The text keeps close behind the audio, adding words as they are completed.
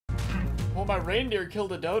Well, my reindeer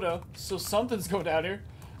killed a dodo, so something's going down here.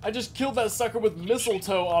 I just killed that sucker with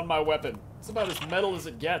mistletoe on my weapon. It's about as metal as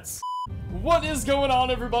it gets. What is going on,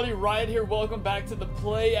 everybody? Riot here. Welcome back to the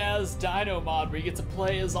Play As Dino mod, where you get to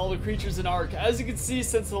play as all the creatures in Ark. As you can see,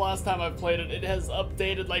 since the last time I've played it, it has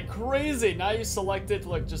updated like crazy. Now you select it,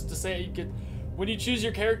 like just to say you can, when you choose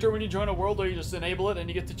your character, when you join a world, or you just enable it, and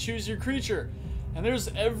you get to choose your creature. And there's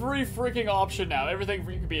every freaking option now. Everything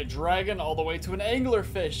from you could be a dragon all the way to an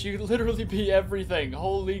anglerfish. You could literally be everything.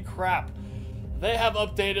 Holy crap. They have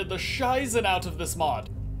updated the shizen out of this mod.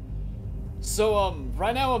 So,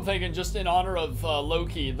 right now I'm thinking, just in honor of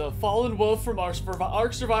Loki, the Fallen Wolf from Ark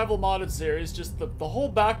Survival modded series, just the whole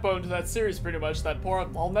backbone to that series pretty much, that poor,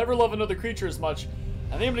 I'll never love another creature as much.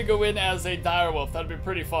 I think I'm gonna go in as a direwolf. That'd be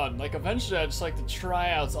pretty fun. Like, eventually I'd just like to try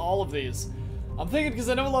out all of these. I'm thinking, because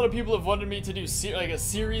I know a lot of people have wanted me to do like a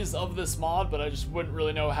series of this mod, but I just wouldn't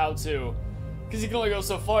really know how to. Because you can only go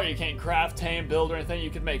so far. You can't craft, tame, build, or anything. You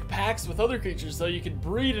can make packs with other creatures, so you can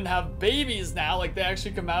breed and have babies now. Like, they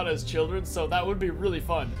actually come out as children, so that would be really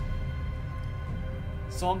fun.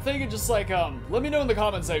 So I'm thinking just like, let me know in the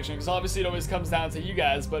comment section, because obviously it always comes down to you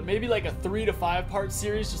guys, but maybe like a 3 to 5 part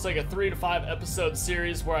series, just like a 3 to 5 episode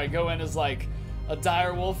series where I go in as like a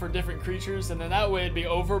direwolf for different creatures, and then that way it'd be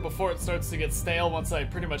over before it starts to get stale once I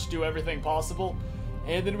pretty much do everything possible.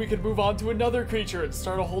 And then we could move on to another creature and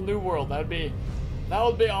start a whole new world. That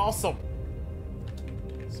would be awesome.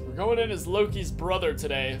 So we're going in as Loki's brother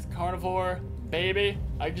today. Carnivore, baby.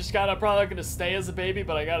 I'm probably not gonna stay as a baby,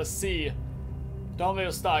 but I gotta see.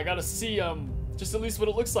 I gotta see, just at least what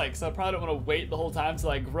it looks like, because I probably don't want to wait the whole time till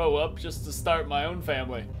I grow up just to start my own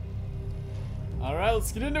family. Alright,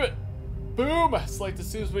 let's get into it. Boom! Select as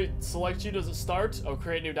soon as we select you, does it start? Oh,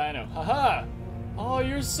 create new dino. Haha! Oh,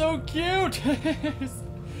 you're so cute!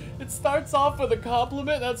 It starts off with a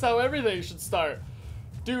compliment. That's how everything should start.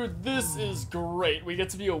 Dude, this is great. We get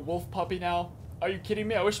to be a wolf puppy now. Are you kidding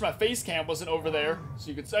me? I wish my face cam wasn't over there. So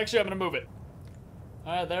you could... Actually, I'm gonna move it.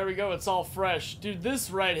 Alright, there we go. It's all fresh. Dude, this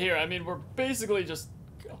right here, I mean, we're basically just...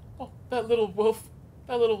 Oh, that little wolf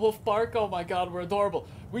bark. Oh my god, we're adorable.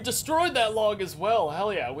 We destroyed that log as well.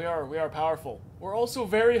 Hell yeah, we are powerful. We're also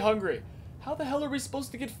very hungry. How the hell are we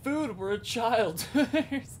supposed to get food? We're a child.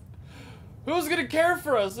 Who's gonna care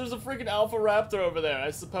for us? There's a freaking alpha raptor over there. I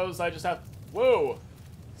suppose I just have to... Whoa.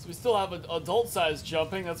 So we still have an adult size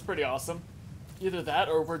jumping. That's pretty awesome. Either that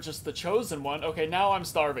or we're just the chosen one. Okay, now I'm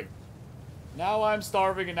starving. Now I'm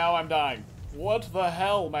starving and now I'm dying. What the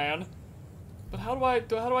hell, man? But how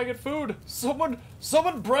do I get food? Someone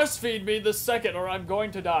breastfeed me this second or I'm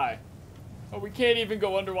going to die. Oh, we can't even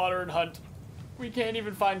go underwater and hunt. We can't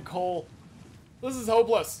even find coal. This is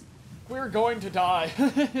hopeless. We're going to die.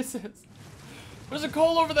 There's a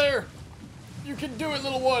coal over there. You can do it,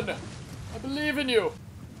 little one. I believe in you.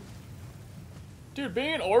 Dude,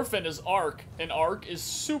 being an orphan is Ark. And Ark is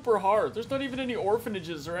super hard. There's not even any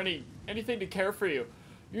orphanages or anything to care for you.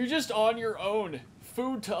 You're just on your own.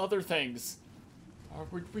 Food to other things.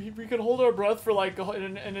 We can hold our breath for like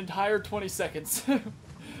an entire 20 seconds.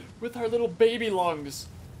 With our little baby lungs.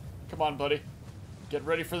 Come on, buddy. Get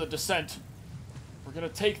ready for the descent. We're gonna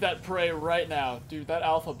take that prey right now. Dude, that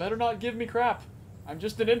alpha better not give me crap. I'm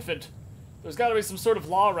just an infant. There's gotta be some sort of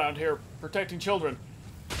law around here protecting children.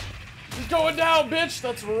 He's going down, bitch!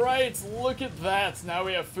 That's right. Look at that. Now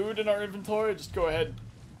we have food in our inventory. Just go ahead.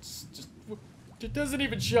 Just it doesn't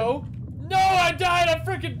even show. No, I died! I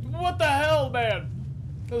freaking... What the hell, man?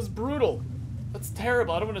 That was brutal. That's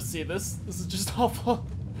terrible. I don't want to see this. This is just awful.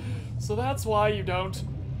 So that's why you don't...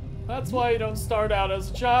 That's why you don't start out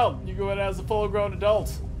as a child. You go in as a full-grown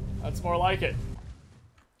adult. That's more like it.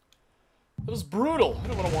 That was brutal. I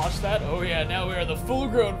don't want to watch that. Oh yeah, now we are the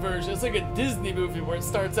full-grown version. It's like a Disney movie where it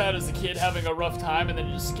starts out as a kid having a rough time and then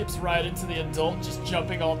it just skips right into the adult, just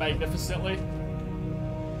jumping all magnificently.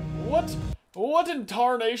 What in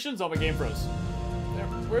tarnations? Oh, my game froze. There,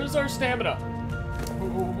 where's our stamina?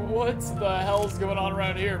 What the hell's going on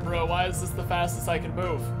around here, bro? Why is this the fastest I can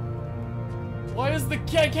move? Why is I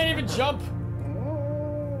can't even jump.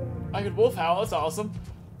 I could wolf howl, that's awesome.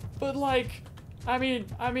 But like, I mean,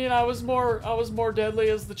 I was more deadly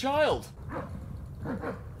as the child.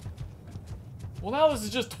 Well, now this is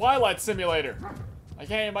just Twilight Simulator.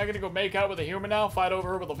 Am I gonna go make out with a human now? Fight over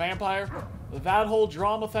her with a vampire? That whole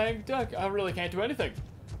drama thing? I really can't do anything.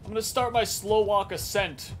 I'm gonna start my slow walk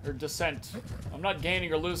ascent, or descent. I'm not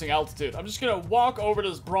gaining or losing altitude. I'm just gonna walk over to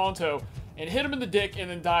this Bronto and hit him in the dick and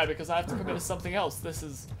then die because I have to commit to something else. This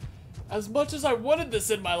is... As much as I wanted this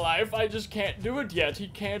in my life, I just can't do it yet. He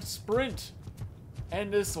can't sprint.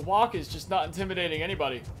 And this walk is just not intimidating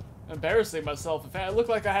anybody. I'm embarrassing myself. In fact, I look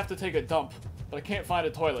like I have to take a dump, but I can't find a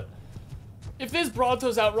toilet. If these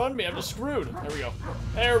Brontos outrun me, I'm just screwed. There we go.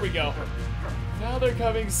 There we go. Now they're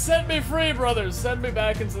coming. Set me free, brothers. Send me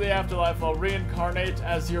back into the afterlife. I'll reincarnate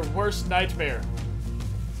as your worst nightmare.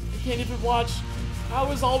 You can't even watch.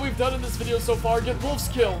 How is all we've done in this video so far get wolves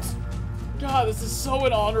killed? God, this is so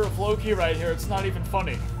in honor of Loki right here. It's not even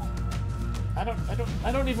funny. I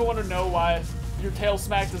don't even want to know why your tail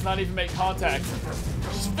smack does not even make contact.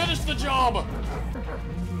 Just finish the job.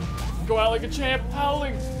 Go out like a champ,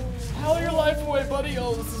 howling. Howl your life away, buddy.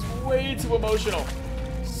 Oh, this is way too emotional.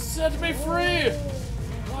 Set me free.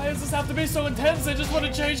 Why does this have to be so intense? I just want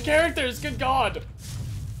to change characters. Good God.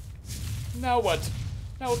 Now what?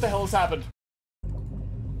 Now what the hell has happened?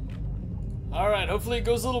 Alright, hopefully it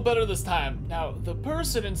goes a little better this time. Now, the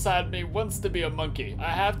person inside me wants to be a monkey. I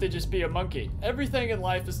have to just be a monkey. Everything in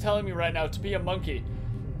life is telling me right now to be a monkey.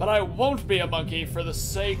 But I won't be a monkey for the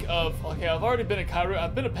sake of... Okay, I've already been a Cairo.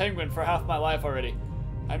 I've been a penguin for half my life already.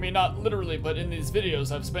 I mean, not literally, but in these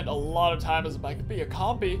videos, I've spent a lot of time as... I could be a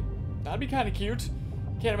compy. That'd be kind of cute.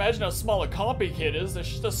 Can't imagine how small a compy kid is.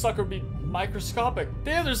 The sucker would be microscopic.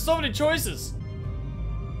 Damn, there's so many choices.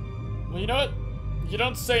 Well, you know what? You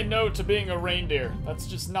don't say no to being a reindeer. That's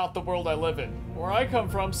just not the world I live in. Where I come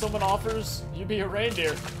from, someone offers you be a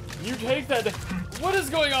reindeer. You take that. What is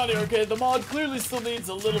going on here? Okay, the mod clearly still needs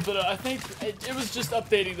a little bit of... I think it was just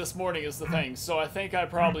updating this morning is the thing. So I think I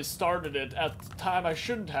probably started it at the time I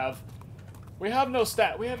shouldn't have. We have no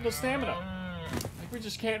stamina. Like, we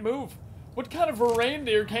just can't move. What kind of a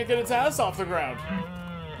reindeer can't get its ass off the ground?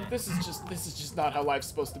 This is just not how life's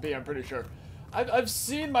supposed to be, I'm pretty sure. I've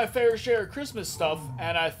seen my fair share of Christmas stuff,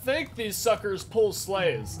 and I think these suckers pull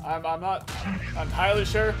sleighs. I'm not entirely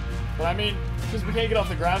sure, but I mean, because we can't get off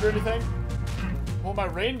the ground or anything. Well, my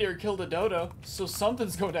reindeer killed a dodo, so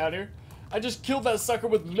something's going down here. I just killed that sucker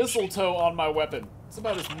with mistletoe on my weapon. It's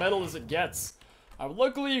about as metal as it gets.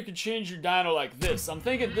 Luckily, you can change your dino like this. I'm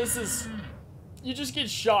thinking this is... You just get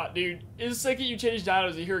shot, dude. In the second you change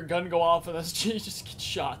dinos, you hear a gun go off, and that's you just get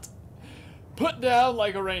shot. Put down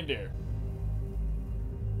like a reindeer.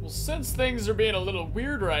 Well, since things are being a little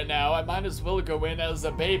weird right now, I might as well go in as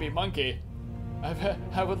a baby monkey.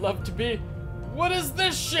 I would love to be... What is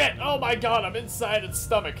this shit? Oh my God, I'm inside its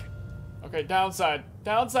stomach. Okay, downside.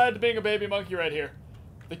 Downside to being a baby monkey right here.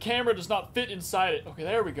 The camera does not fit inside it. Okay,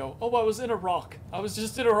 there we go. Oh, I was in a rock. I was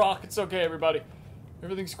just in a rock. It's okay, everybody.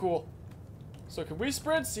 Everything's cool. So can we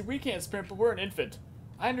sprint? See, we can't sprint, but we're an infant.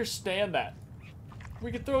 I understand that.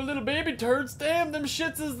 We can throw little baby turds. Damn, them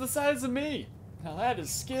shits is the size of me. Now that is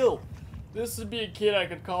skill. This would be a kid I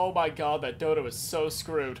could call. Oh my God, that dodo is so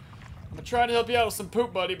screwed. I'm trying to help you out with some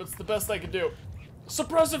poop, buddy, but it's the best I can do.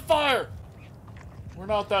 Suppressive fire! We're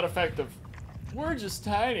not that effective. We're just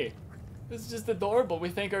tiny. This is just adorable. We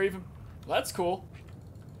think our even... That's cool.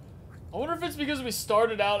 I wonder if it's because we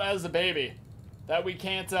started out as a baby that we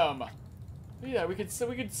can't, yeah, we could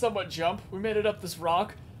somewhat jump. We made it up this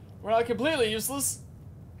rock. We're not completely useless.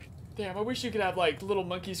 Damn, I wish you could have, like, little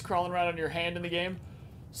monkeys crawling around on your hand in the game.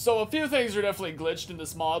 So, a few things are definitely glitched in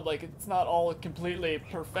this mod. Like, it's not all completely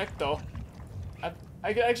perfecto.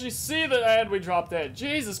 I can actually see that, and we dropped dead.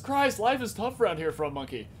 Jesus Christ, life is tough around here for a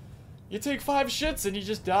monkey. You take 5 shits and you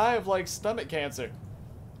just die of, like, stomach cancer.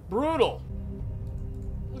 Brutal.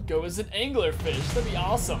 We'll go as an anglerfish. That'd be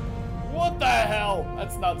awesome. What the hell?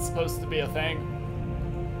 That's not supposed to be a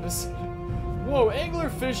thing. This... Whoa,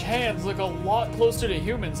 anglerfish hands look a lot closer to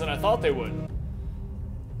humans than I thought they would.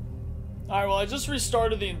 Alright, well, I just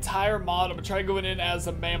restarted the entire mod. I'm gonna try going in as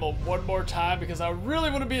a mammal one more time because I really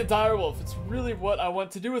want to be a direwolf. It's really what I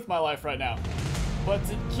want to do with my life right now. But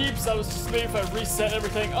it keeps, I was just thinking if I reset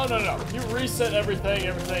everything. Oh, no. You reset everything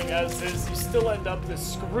as is. You still end up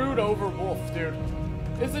this screwed over wolf, dude.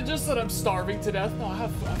 Is it just that I'm starving to death? No, I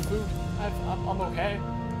have food. I'm okay.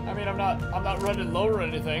 I mean, I'm not running low or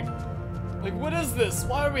anything. Like, what is this?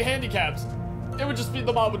 Why are we handicapped? It would just be,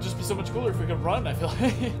 the mod would just be so much cooler if we could run, I feel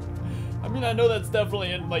like. I mean, I know that's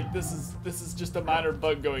definitely in, like, this is just a minor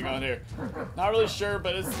bug going on here. Not really sure,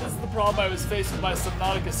 but it's the problem I was facing with my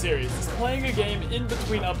Subnautica series. It's playing a game in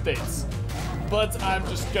between updates. But I'm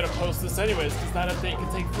just gonna post this anyways, because that update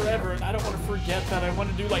can take forever, and I don't want to forget that I want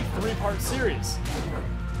to do, like, 3-part series.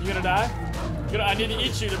 You gonna die? I need to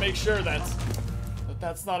eat you to make sure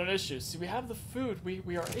that's not an issue. See, we have the food.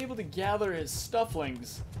 We are able to gather his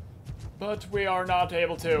stufflings, but we are not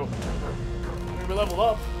able to. We leveled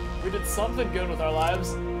up. We did something good with our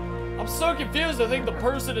lives. I'm so confused. I think the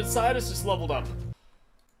person inside us just leveled up.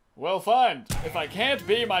 Well, fine. If I can't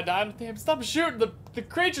be my dino... Damn, stop shooting the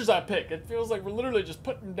creatures I pick. It feels like we're literally just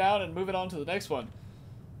putting them down and moving on to the next one.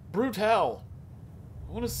 Brutal.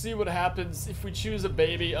 I want to see what happens if we choose a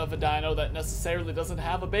baby of a dino that necessarily doesn't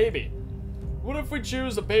have a baby. What if we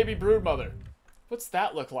choose a baby brood mother? What's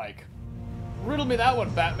that look like? Riddle me that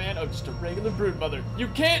one, Batman. Oh, just a regular brood mother. You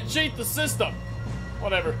can't cheat the system!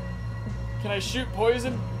 Whatever. Can I shoot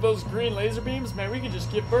poison with those green laser beams? Man, we could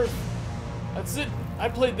just give birth. That's it. I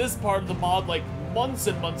played this part of the mod like months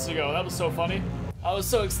and months ago. That was so funny. I was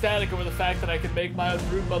so ecstatic over the fact that I could make my own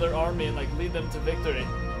brood mother army and like lead them to victory.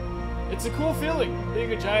 It's a cool feeling,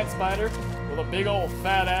 being a giant spider with a big old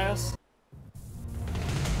fat ass.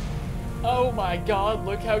 Oh my god,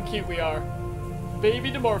 look how cute we are.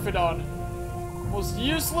 Baby Dimorphodon. Most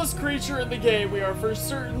useless creature in the game. We are for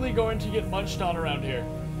certainly going to get munched on around here.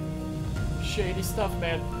 Shady stuff,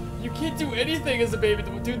 man. You can't do anything as a baby.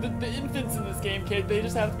 Dude, the infants in this game, Kate, they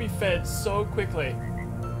just have to be fed so quickly.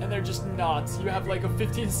 And they're just not. You have like a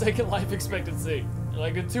 15-second life expectancy.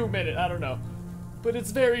 Like a 2-minute, I don't know. But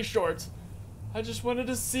it's very short. I just wanted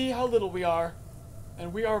to see how little we are.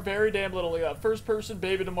 And we are very damn little. Look at that first-person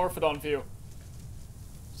baby Dimorphodon view.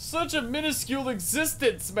 Such a minuscule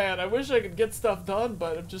existence, man. I wish I could get stuff done,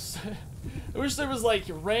 but I'm just... I wish there was like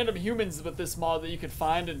random humans with this mod that you could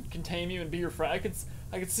find and contain you and be your friend.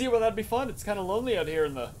 I could see why that'd be fun. It's kind of lonely out here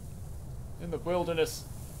in the wilderness.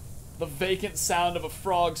 The vacant sound of a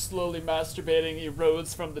frog slowly masturbating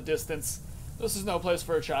erodes from the distance. This is no place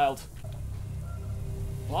for a child.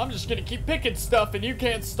 Well, I'm just gonna keep picking stuff and you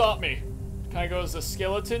can't stop me. Can I go as a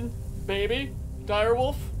skeleton baby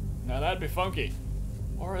direwolf? Now that'd be funky.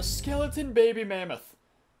 Or a skeleton baby mammoth.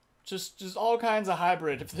 Just all kinds of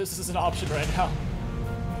hybrid if this is an option right now.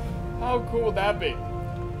 How cool would that be?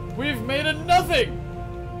 We've made a nothing!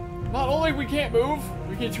 Not only we can't move,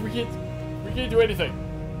 we can't do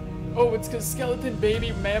anything. Oh, it's because skeleton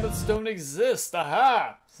baby mammoths don't exist.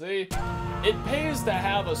 Aha! See? It pays to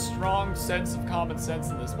have a strong sense of common sense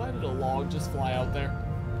in this. Why did a log just fly out there?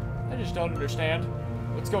 I just don't understand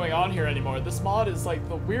what's going on here anymore. This mod is like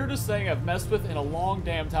the weirdest thing I've messed with in a long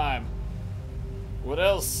damn time. What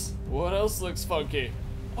else? What else looks funky?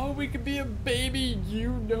 Oh, we could be a baby,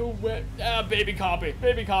 you know what? Ah, baby compy.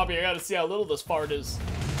 Baby compy. I gotta see how little this fart is.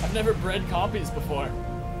 I've never bred compies before.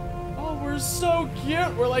 Oh, we're so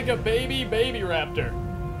cute. We're like a baby raptor.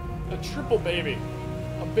 A triple baby.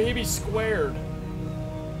 A baby squared.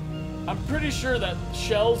 I'm pretty sure that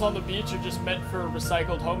shells on the beach are just meant for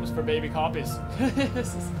recycled homes for baby compies.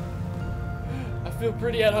 I feel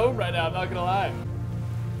pretty at home right now, I'm not gonna lie.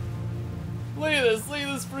 Look at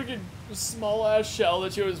this freaking small ass shell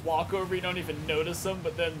that you always walk over, you don't even notice them,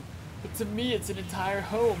 but to me it's an entire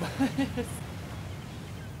home.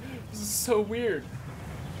 This is so weird.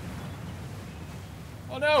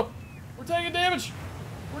 Oh no, we're taking damage.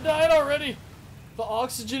 We're dying already. The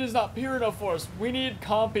oxygen is not pure enough for us. We need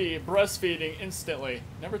compy breastfeeding instantly.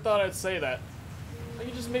 Never thought I'd say that. I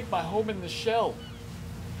can just make my home in the shell.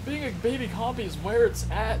 Being a baby compy is where it's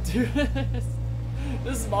at, dude.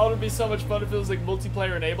 This mod would be so much fun if it was like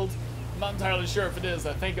multiplayer enabled. I'm not entirely sure if it is.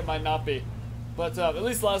 I think it might not be. But at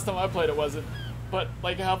least last time I played it wasn't. But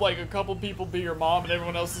like have like a couple people be your mom and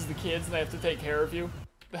everyone else is the kids and they have to take care of you.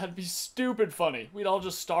 That'd be stupid funny. We'd all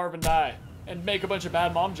just starve and die. And make a bunch of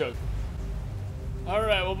bad mom jokes.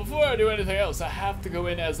 Alright, well before I do anything else, I have to go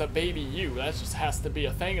in as a baby you. That just has to be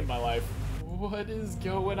a thing in my life. What is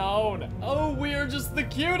going on? Oh, we are just the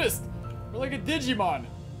cutest! We're like a Digimon.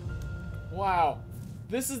 Wow.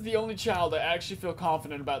 This is the only child I actually feel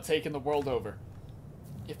confident about taking the world over.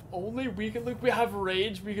 If only we could, look, we have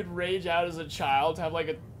rage, we could rage out as a child, have like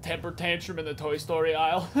a temper tantrum in the Toy Story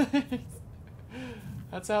aisle.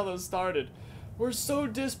 That's how those started. We're so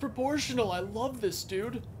disproportional. I love this,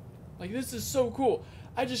 dude. Like, this is so cool.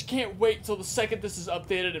 I just can't wait till the second this is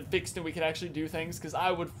updated and fixed and we can actually do things, because I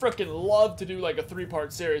would frickin' love to do like a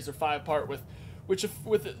 3-part series or 5-part with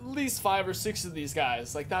at least 5 or 6 of these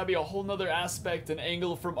guys. Like, that'd be a whole nother aspect and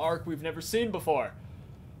angle from Ark we've never seen before.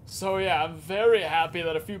 So yeah, I'm very happy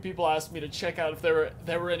that a few people asked me to check out if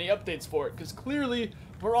there were any updates for it, because clearly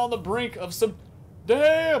we're on the brink of some...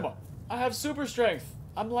 Damn! I have super strength.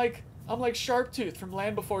 I'm like Sharptooth from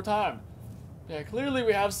Land Before Time. Yeah, clearly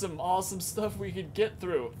we have some awesome stuff we could get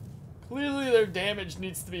through. Clearly their damage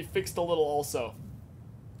needs to be fixed a little also.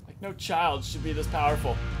 Like, no child should be this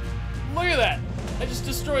powerful. Look at that! I just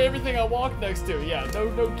destroy everything I walk next to. Yeah,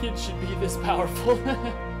 no kid should be this powerful.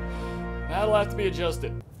 That'll have to be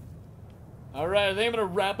adjusted. Alright, I think I'm gonna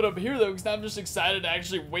wrap it up here though, because I'm just excited to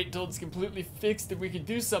actually wait till it's completely fixed and we can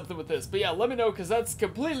do something with this. But yeah, let me know, because that's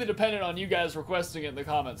completely dependent on you guys requesting it in the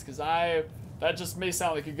comments, because that just may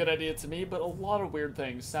sound like a good idea to me, but a lot of weird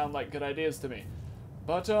things sound like good ideas to me.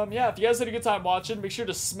 But yeah, if you guys had a good time watching, make sure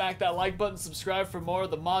to smack that like button, subscribe for more.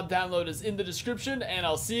 The mod download is in the description, and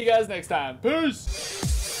I'll see you guys next time.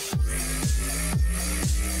 Peace!